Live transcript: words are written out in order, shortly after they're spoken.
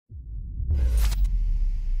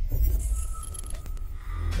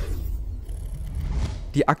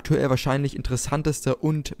Die aktuell wahrscheinlich interessanteste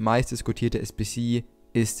und meistdiskutierte SBC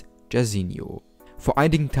ist Jairzinho. Vor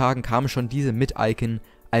einigen Tagen kam schon diese Mid Icon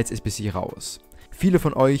als SBC raus. Viele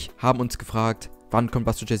von euch haben uns gefragt, wann kommt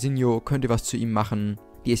was zu Jairzinho, könnt ihr was zu ihm machen?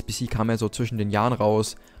 Die SBC kam ja so zwischen den Jahren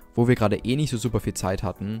raus, wo wir gerade eh nicht so super viel Zeit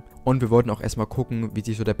hatten. Und wir wollten auch erstmal gucken, wie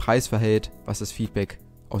sich so der Preis verhält, was das Feedback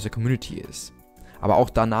aus der Community ist. Aber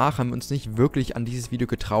auch danach haben wir uns nicht wirklich an dieses Video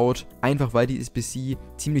getraut, einfach weil die SBC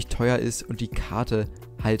ziemlich teuer ist und die Karte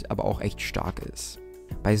halt aber auch echt stark ist.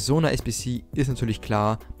 Bei so einer SBC ist natürlich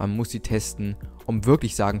klar, man muss sie testen, um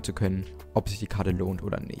wirklich sagen zu können, ob sich die Karte lohnt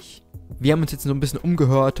oder nicht. Wir haben uns jetzt so ein bisschen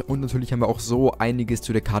umgehört und natürlich haben wir auch so einiges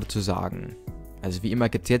zu der Karte zu sagen. Also wie immer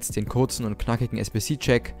gibt es jetzt den kurzen und knackigen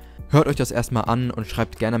SBC-Check. Hört euch das erstmal an und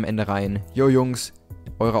schreibt gerne am Ende rein, yo Jungs,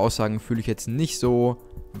 eure Aussagen fühle ich jetzt nicht so,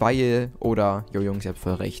 weil, oder yo Jungs, ihr habt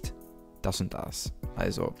voll recht, das und das.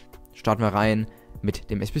 Also starten wir rein mit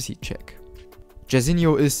dem SBC-Check.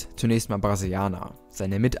 Jairzinho ist zunächst mal Brasilianer.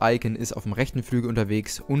 Seine Mid Icon ist auf dem rechten Flügel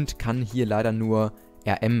unterwegs und kann hier leider nur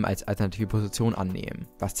RM als alternative Position annehmen,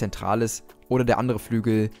 was zentral ist, oder der andere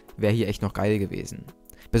Flügel wäre hier echt noch geil gewesen.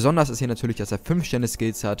 Besonders ist hier natürlich, dass er 5 Sterne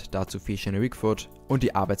Skills hat, dazu 4 Sterne Weakfoot und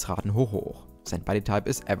die Arbeitsraten hoch. Sein Bodytype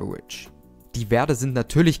ist Average. Die Werte sind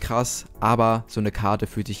natürlich krass, aber so eine Karte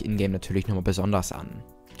fühlt sich in-game natürlich nochmal besonders an.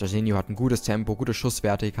 Jairzinho hat ein gutes Tempo, gute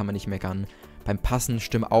Schusswerte, hier kann man nicht meckern. Beim Passen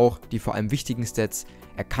stimmen auch die vor allem wichtigen Stats.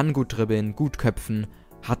 Er kann gut dribbeln, gut köpfen,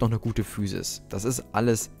 hat noch eine gute Physis. Das ist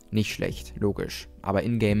alles nicht schlecht, logisch. Aber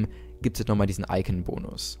in-game gibt es jetzt nochmal diesen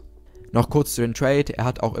Icon-Bonus. Noch kurz zu den Trade, er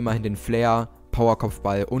hat auch immerhin den Flair,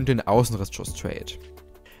 Powerkopfball und den Außenrissschuss-Trade.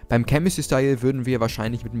 Beim Chemistry-Style würden wir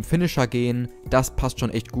wahrscheinlich mit dem Finisher gehen, das passt schon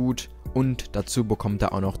echt gut und dazu bekommt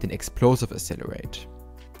er auch noch den Explosive Accelerate.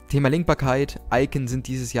 Thema Linkbarkeit, Icon sind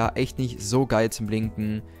dieses Jahr echt nicht so geil zum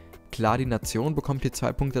Linken. Klar, die Nation bekommt hier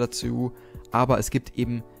 2 Punkte dazu, aber es gibt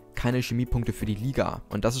eben keine Chemiepunkte für die Liga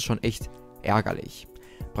und das ist schon echt ärgerlich.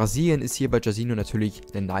 Brasilien ist hier bei Jairzinho natürlich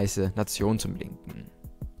eine nice Nation zum Linken.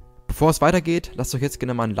 Bevor es weitergeht, lasst euch jetzt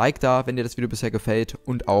gerne mal ein Like da, wenn dir das Video bisher gefällt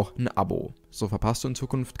und auch ein Abo. So verpasst du in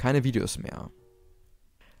Zukunft keine Videos mehr.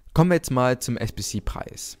 Kommen wir jetzt mal zum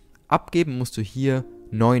SBC-Preis. Abgeben musst du hier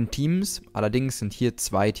 9 Teams, allerdings sind hier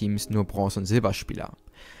 2 Teams nur Bronze- und Silberspieler.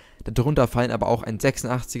 Darunter fallen aber auch ein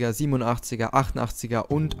 86er, 87er, 88er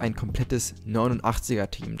und ein komplettes 89er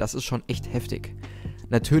Team. Das ist schon echt heftig.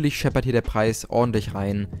 Natürlich scheppert hier der Preis ordentlich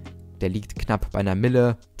rein. Der liegt knapp bei einer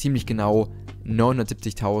Mille, ziemlich genau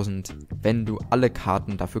 970.000, wenn du alle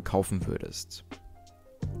Karten dafür kaufen würdest.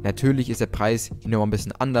 Natürlich ist der Preis hier nochmal ein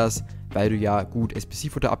bisschen anders, weil du ja gut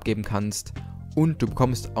SBC-Futter abgeben kannst und du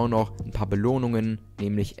bekommst auch noch ein paar Belohnungen,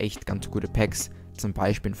 nämlich echt ganz gute Packs, zum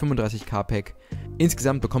Beispiel ein 35k Pack.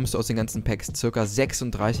 Insgesamt bekommst du aus den ganzen Packs ca.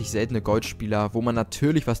 36 seltene Goldspieler, wo man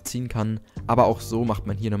natürlich was ziehen kann, aber auch so macht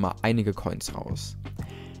man hier nochmal einige Coins raus.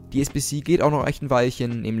 Die SBC geht auch noch echt ein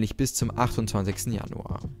Weilchen, nämlich bis zum 28.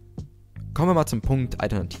 Januar. Kommen wir mal zum Punkt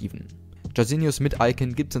Alternativen. Jairzinhos Mid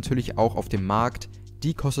Icon gibt es natürlich auch auf dem Markt,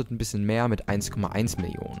 die kostet ein bisschen mehr mit 1,1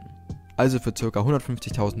 Millionen. Also für ca.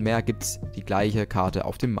 150.000 mehr gibt es die gleiche Karte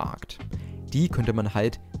auf dem Markt. Die könnte man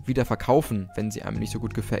halt wieder verkaufen, wenn sie einem nicht so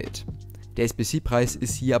gut gefällt. Der SBC-Preis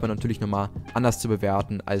ist hier aber natürlich nochmal anders zu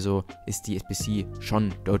bewerten, also ist die SBC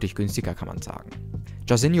schon deutlich günstiger, kann man sagen.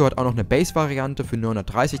 Jairzinho hat auch noch eine Base-Variante für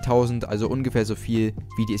 930.000, also ungefähr so viel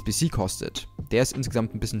wie die SBC kostet. Der ist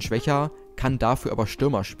insgesamt ein bisschen schwächer, kann dafür aber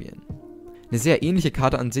Stürmer spielen. Eine sehr ähnliche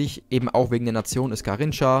Karte an sich, eben auch wegen der Nation, ist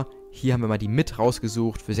Garincha. Hier haben wir mal die Mid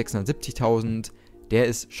rausgesucht für 670.000. Der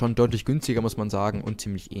ist schon deutlich günstiger, muss man sagen, und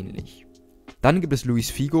ziemlich ähnlich. Dann gibt es Luis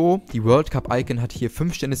Figo. Die World Cup Icon hat hier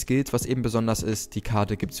 5 Sterne Skills, was eben besonders ist. Die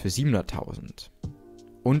Karte gibt es für 700.000.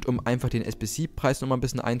 Und um einfach den SBC-Preis nochmal ein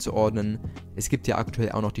bisschen einzuordnen, es gibt ja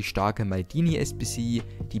aktuell auch noch die starke Maldini SBC,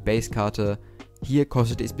 die Base-Karte. Hier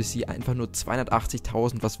kostet die SBC einfach nur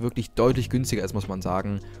 280.000, was wirklich deutlich günstiger ist, muss man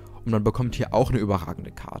sagen. Und man bekommt hier auch eine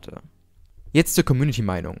überragende Karte. Jetzt zur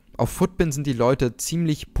Community-Meinung. Auf Footbin sind die Leute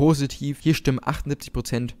ziemlich positiv. Hier stimmen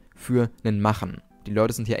 78% für einen Machen. Die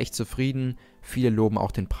Leute sind hier echt zufrieden, viele loben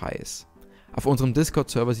auch den Preis. Auf unserem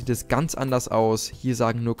Discord-Server sieht es ganz anders aus, hier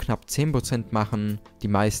sagen nur knapp 10% machen, die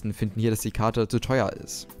meisten finden hier, dass die Karte zu teuer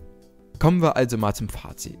ist. Kommen wir also mal zum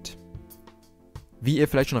Fazit. Wie ihr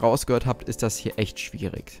vielleicht schon rausgehört habt, ist das hier echt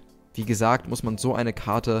schwierig. Wie gesagt, muss man so eine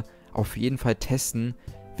Karte auf jeden Fall testen.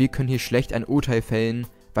 Wir können hier schlecht ein Urteil fällen,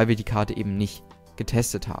 weil wir die Karte eben nicht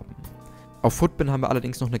getestet haben. Auf Footbin haben wir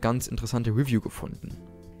allerdings noch eine ganz interessante Review gefunden.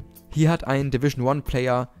 Hier hat ein Division 1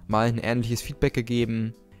 Player mal ein ähnliches Feedback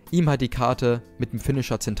gegeben. Ihm hat die Karte mit dem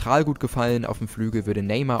Finisher zentral gut gefallen, auf dem Flügel würde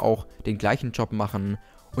Neymar auch den gleichen Job machen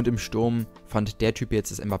und im Sturm fand der Typ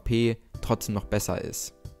jetzt das Mbappé trotzdem noch besser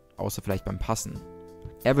ist. Außer vielleicht beim Passen.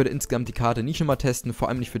 Er würde insgesamt die Karte nicht nochmal testen, vor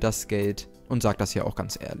allem nicht für das Geld und sagt das hier auch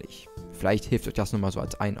ganz ehrlich. Vielleicht hilft euch das nochmal so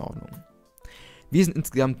als Einordnung. Wir sind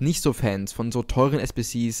insgesamt nicht so Fans von so teuren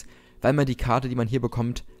SBCs, weil man die Karte, die man hier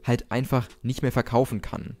bekommt, halt einfach nicht mehr verkaufen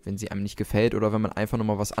kann, wenn sie einem nicht gefällt oder wenn man einfach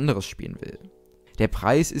nochmal was anderes spielen will. Der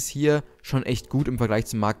Preis ist hier schon echt gut im Vergleich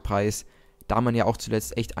zum Marktpreis, da man ja auch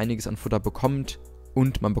zuletzt echt einiges an Futter bekommt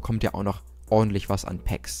und man bekommt ja auch noch ordentlich was an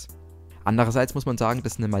Packs. Andererseits muss man sagen,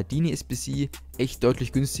 dass eine Maldini SBC echt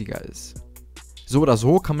deutlich günstiger ist. So oder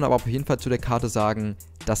so kann man aber auf jeden Fall zu der Karte sagen,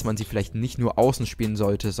 dass man sie vielleicht nicht nur außen spielen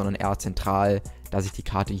sollte, sondern eher zentral, da sich die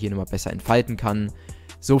Karte hier nochmal besser entfalten kann.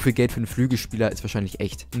 So viel Geld für einen Flügelspieler ist wahrscheinlich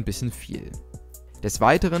echt ein bisschen viel. Des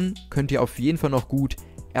Weiteren könnt ihr auf jeden Fall noch gut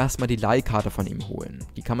erstmal die Leihkarte von ihm holen.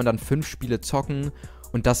 Die kann man dann 5 Spiele zocken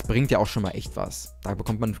und das bringt ja auch schon mal echt was. Da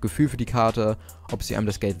bekommt man ein Gefühl für die Karte, ob sie einem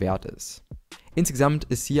das Geld wert ist. Insgesamt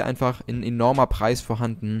ist hier einfach ein enormer Preis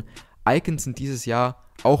vorhanden. Icons sind dieses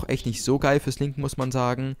Jahr auch echt nicht so geil fürs Linken, muss man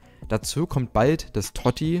sagen. Dazu kommt bald das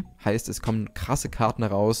Totti, heißt es kommen krasse Karten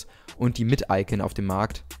raus und die Mid Icon auf dem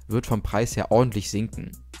Markt wird vom Preis her ordentlich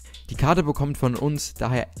sinken. Die Karte bekommt von uns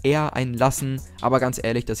daher eher ein Lassen, aber ganz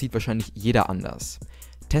ehrlich, das sieht wahrscheinlich jeder anders.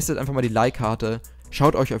 Testet einfach mal die Leihkarte,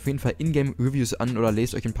 schaut euch auf jeden Fall Ingame-Reviews an oder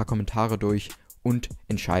lest euch ein paar Kommentare durch und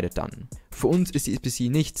entscheidet dann. Für uns ist die SBC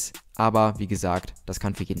nichts, aber wie gesagt, das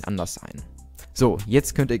kann für jeden anders sein. So,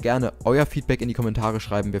 jetzt könnt ihr gerne euer Feedback in die Kommentare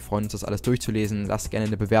schreiben, wir freuen uns, das alles durchzulesen, lasst gerne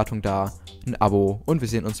eine Bewertung da, ein Abo und wir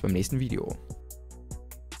sehen uns beim nächsten Video.